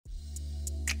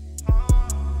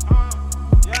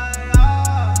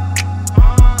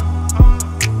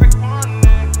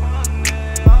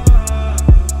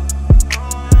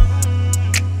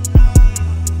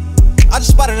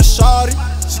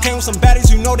with some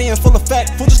baddies, you know they in full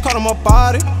effect. Fool just caught on my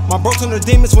body. My bros on the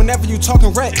demons whenever you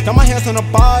talking wreck. Got my hands on the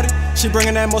body. She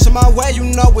bringing that motion my way, you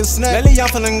know it's next. Lately I'm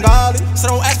feeling godly, so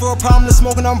don't ask for a problem to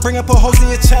smoke and I'm bringing put holes in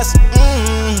your chest.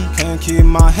 Can't keep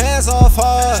my hands off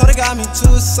her, so they got me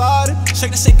too excited.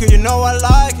 Shake the shit, girl, you know I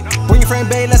like it. Bring your friend,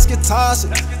 babe, let's get tossed.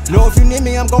 Know if you need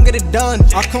me, I'm gon' get it done.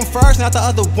 I come first, not the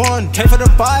other one. Came for the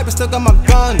vibe, but still got my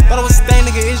gun. Thought I was staying,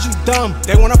 nigga, is you dumb?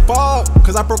 They wanna fall,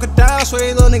 cause I broke it down.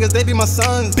 Swear little niggas, they be my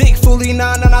sons. Big foolie,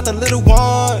 nah, not the little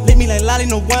one. Leave me like Lolly,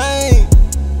 no Wayne.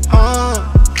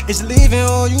 It's leaving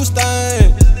or you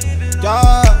staying.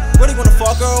 Yeah, really wanna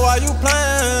fuck her while you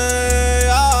playing.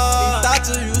 Yeah, thought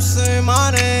till you say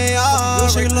my name. Yeah,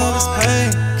 she love is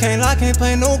pain. Can't lie, can't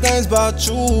play no games about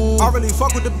you. I really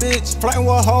fuck with the bitch. Flirting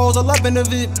with hoes, I love in the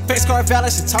vid. Face card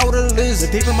valid, she talk with the list.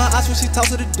 The deep in my eyes when she talks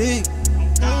to the dick.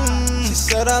 She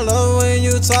said I love when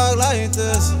you talk like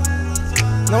this.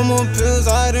 No more pills,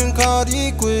 I didn't call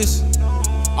the quiz.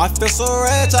 I feel so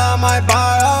rich, I might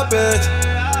buy a bitch.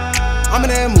 I'm in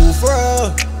that mood for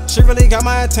her. She really got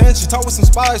my attention, talk with some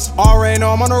spice. Already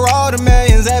know I'm on the road to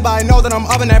millions. Everybody know that I'm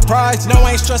upping that price. No,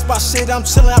 I ain't stressed about shit, I'm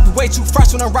chillin'. I be way too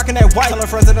fresh when I'm rockin' that white. Tell her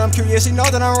friends that I'm curious, she know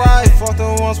that I'm right. Fuck the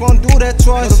ones, won't do that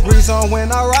twice. Put a breeze on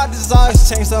when I ride this ice.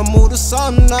 Change the mood to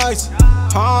something nice.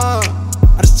 I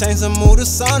just changed the mood to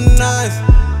something nice.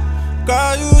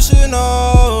 Girl, you should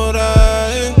know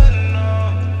that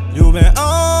you been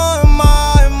on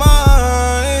my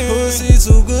mind. Pussy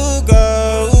too good,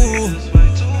 girl.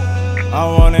 I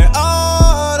want it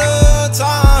all the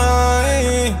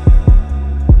time.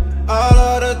 All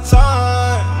of the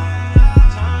time.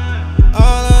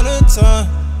 All of the time.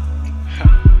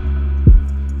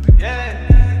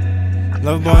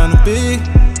 Love boy on the beat.